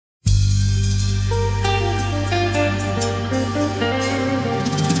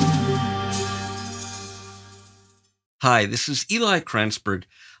Hi, this is Eli Krantzberg.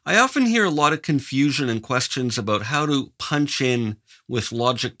 I often hear a lot of confusion and questions about how to punch in with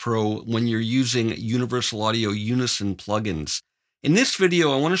Logic Pro when you're using Universal Audio Unison plugins. In this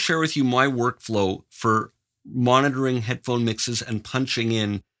video, I want to share with you my workflow for monitoring headphone mixes and punching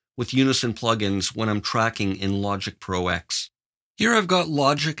in with Unison plugins when I'm tracking in Logic Pro X. Here I've got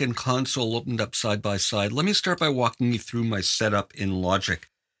Logic and Console opened up side by side. Let me start by walking you through my setup in Logic.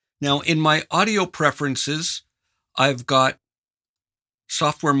 Now, in my audio preferences, I've got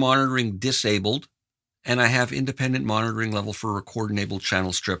software monitoring disabled, and I have independent monitoring level for record-enabled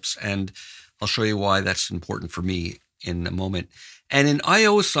channel strips, and I'll show you why that's important for me in a moment. And in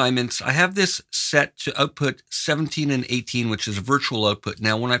I/O assignments, I have this set to output 17 and 18, which is a virtual output.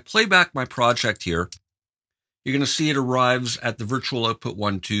 Now, when I play back my project here, you're going to see it arrives at the virtual output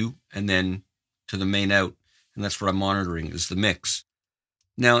 1, 2, and then to the main out, and that's what I'm monitoring is the mix.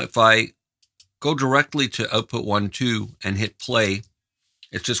 Now, if I go directly to output 1, 2 and hit play,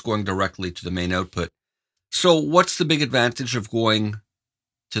 it's just going directly to the main output. So what's the big advantage of going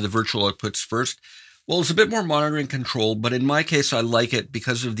to the virtual outputs first? Well, it's a bit more monitoring control, but in my case, I like it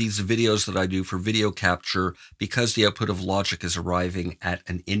because of these videos that I do for video capture. Because the output of Logic is arriving at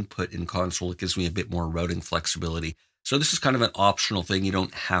an input in Console, it gives me a bit more routing flexibility. So this is kind of an optional thing. You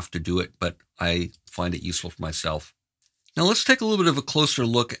don't have to do it, but I find it useful for myself. Now let's take a little bit of a closer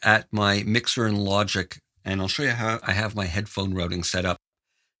look at my mixer in Logic, and I'll show you how I have my headphone routing set up.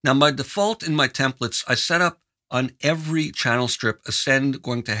 Now by default in my templates, I set up on every channel strip a send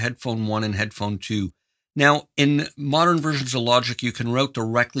going to headphone 1 and headphone 2. Now in modern versions of Logic, you can route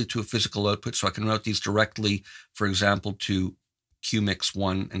directly to a physical output, so I can route these directly, for example, to QMix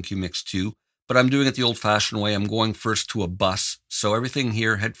 1 and QMix 2. But I'm doing it the old-fashioned way. I'm going first to a bus. So everything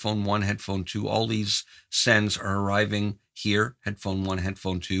here, headphone 1, headphone 2, all these sends are arriving here, headphone 1,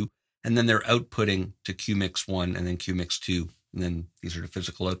 headphone 2, and then they're outputting to QMix 1 and then QMix 2, and then these are the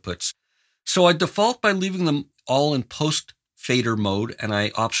physical outputs. So I default by leaving them all in post-fader mode, and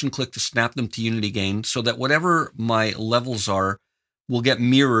I option-click to snap them to unity gain so that whatever my levels are will get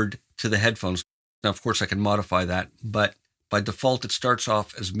mirrored to the headphones. Now, of course, I can modify that, but by default, it starts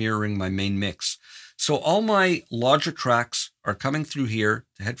off as mirroring my main mix. So all my Logic tracks are coming through here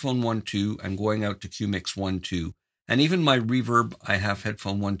to headphone 1, 2, and going out to QMix 1, 2. And even my reverb, I have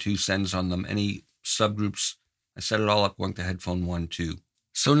headphone 1, 2 sends on them. Any subgroups, I set it all up going to headphone 1, 2.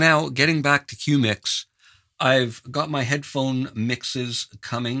 So now getting back to QMix, I've got my headphone mixes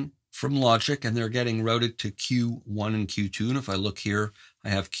coming from Logic, and they're getting routed to Q1 and Q2. And if I look here, I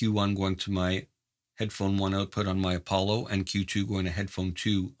have Q1 going to my headphone 1 output on my Apollo and Q2 going to headphone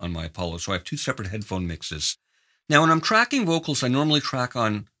 2 on my Apollo. So I have two separate headphone mixes. Now, when I'm tracking vocals, I normally track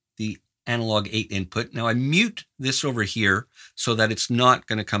on the analog 8 input. Now I mute this over here so that it's not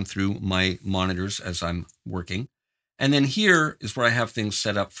going to come through my monitors as I'm working. And then here is where I have things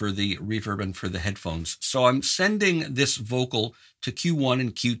set up for the reverb and for the headphones. So I'm sending this vocal to Q1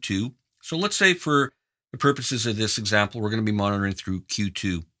 and Q2. So let's say for the purposes of this example, we're going to be monitoring through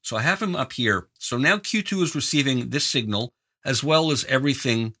Q2. So I have him up here. So now Q2 is receiving this signal as well as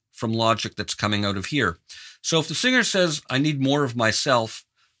everything from Logic that's coming out of here. So if the singer says, I need more of myself,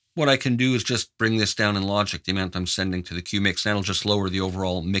 what I can do is just bring this down in Logic, the amount I'm sending to the QMix. That'll just lower the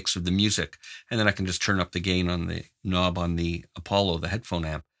overall mix of the music. And then I can just turn up the gain on the knob on the Apollo, the headphone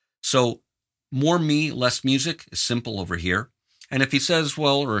amp. So more me, less music is simple over here. And if he says,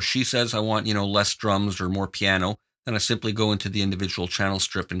 well, or she says, I want, less drums or more piano, then I simply go into the individual channel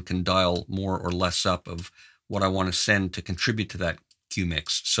strip and can dial more or less up of what I want to send to contribute to that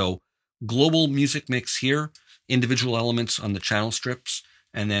QMix. So global music mix here, individual elements on the channel strips,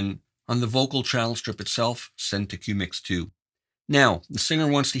 and then on the vocal channel strip itself, send to QMix 2. Now, the singer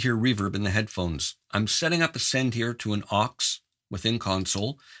wants to hear reverb in the headphones. I'm setting up a send here to an aux within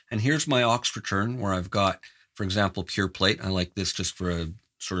Console, and here's my aux return where I've got, for example, pure plate. I like this just for a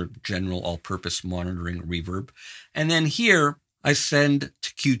sort of general all-purpose monitoring reverb. And then here, I send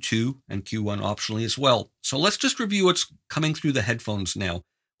to Q2 and Q1 optionally as well. So let's just review what's coming through the headphones now.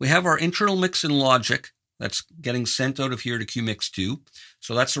 We have our internal mix in Logic that's getting sent out of here to QMix 2.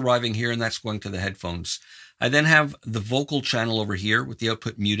 So that's arriving here and that's going to the headphones. I then have the vocal channel over here with the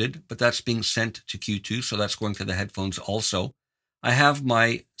output muted, but that's being sent to Q2. So that's going to the headphones also. I have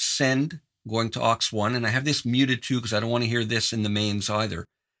my send going to aux 1, and I have this muted too because I don't want to hear this in the mains either.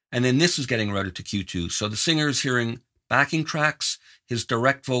 And then this is getting routed to Q2. So the singer is hearing backing tracks, his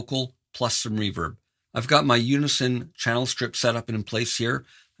direct vocal, plus some reverb. I've got my Unison channel strip set up and in place here.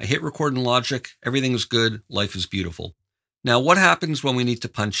 I hit record in Logic. Everything is good. Life is beautiful. Now, what happens when we need to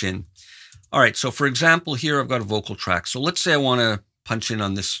punch in? All right, so for example, here I've got a vocal track. So let's say I want to punch in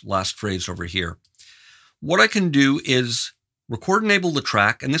on this last phrase over here. what I can do is record enable the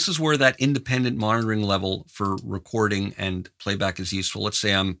track, and this is where that independent monitoring level for recording and playback is useful. Let's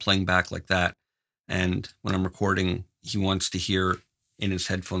say I'm playing back like that, and when I'm recording, he wants to hear in his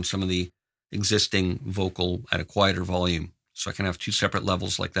headphones some of the existing vocal at a quieter volume. So I can have two separate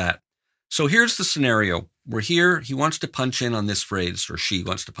levels like that. So here's the scenario. We're here, he wants to punch in on this phrase, or she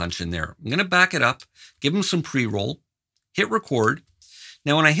wants to punch in there. I'm going to back it up, give him some pre-roll, hit record.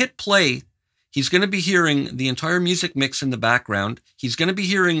 Now when I hit play, he's going to be hearing the entire music mix in the background. He's going to be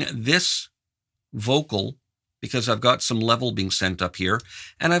hearing this vocal because I've got some level being sent up here.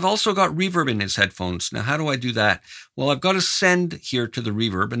 And I've also got reverb in his headphones. Now, how do I do that? Well, I've got to send here to the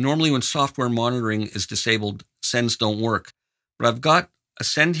reverb. And normally when software monitoring is disabled, sends don't work. But I've got a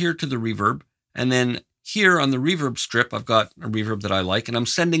send here to the reverb. And then here on the reverb strip, I've got a reverb that I like. And I'm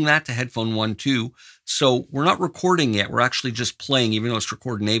sending that to headphone 1, 2. So we're not recording yet. We're actually just playing, even though it's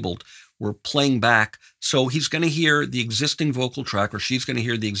record enabled. We're playing back. So he's going to hear the existing vocal track, or she's going to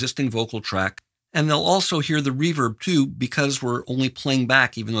hear the existing vocal track. And they'll also hear the reverb too, because we're only playing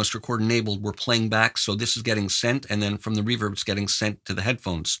back, even though it's record enabled, we're playing back. So this is getting sent, and then from the reverb, it's getting sent to the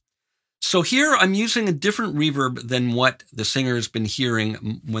headphones. So here I'm using a different reverb than what the singer has been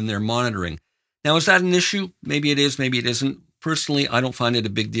hearing when they're monitoring. Now, is that an issue? Maybe it is, maybe it isn't. Personally, I don't find it a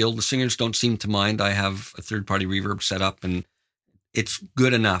big deal. The singers don't seem to mind. I have a third-party reverb set up, and it's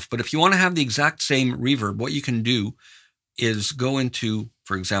good enough. But if you want to have the exact same reverb, what you can do is go into,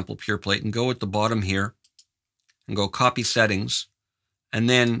 for example, PurePlate, and go at the bottom here and go copy settings. And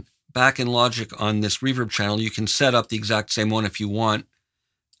then back in Logic on this reverb channel, you can set up the exact same one if you want.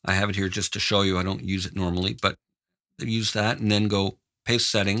 I have it here just to show you. I don't use it normally, but use that and then go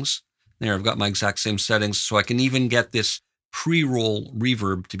paste settings. There, I've got my exact same settings. So I can even get this pre-roll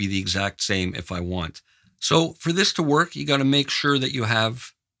reverb to be the exact same if I want. So for this to work, you got to make sure that you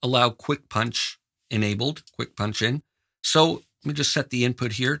have allow quick punch enabled, quick punch in. So let me just set the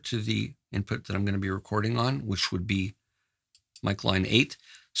input here to the input that I'm going to be recording on, which would be mic line 8.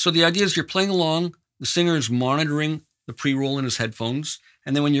 So the idea is you're playing along, the singer is monitoring the pre-roll in his headphones,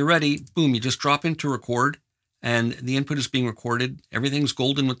 and then when you're ready, boom, you just drop into record, and the input is being recorded. Everything's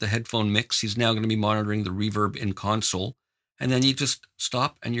golden with the headphone mix. He's now going to be monitoring the reverb in console, and then you just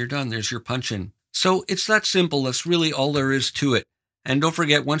stop and you're done. There's your punch in. So it's that simple. That's really all there is to it. And don't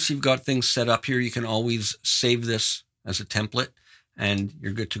forget, once you've got things set up here, you can always save this as a template, and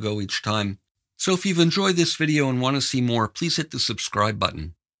you're good to go each time. So if you've enjoyed this video and want to see more, please hit the subscribe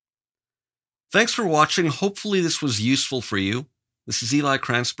button. Thanks for watching. Hopefully this was useful for you. This is Eli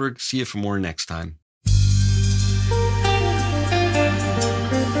Krantzberg. See you for more next time.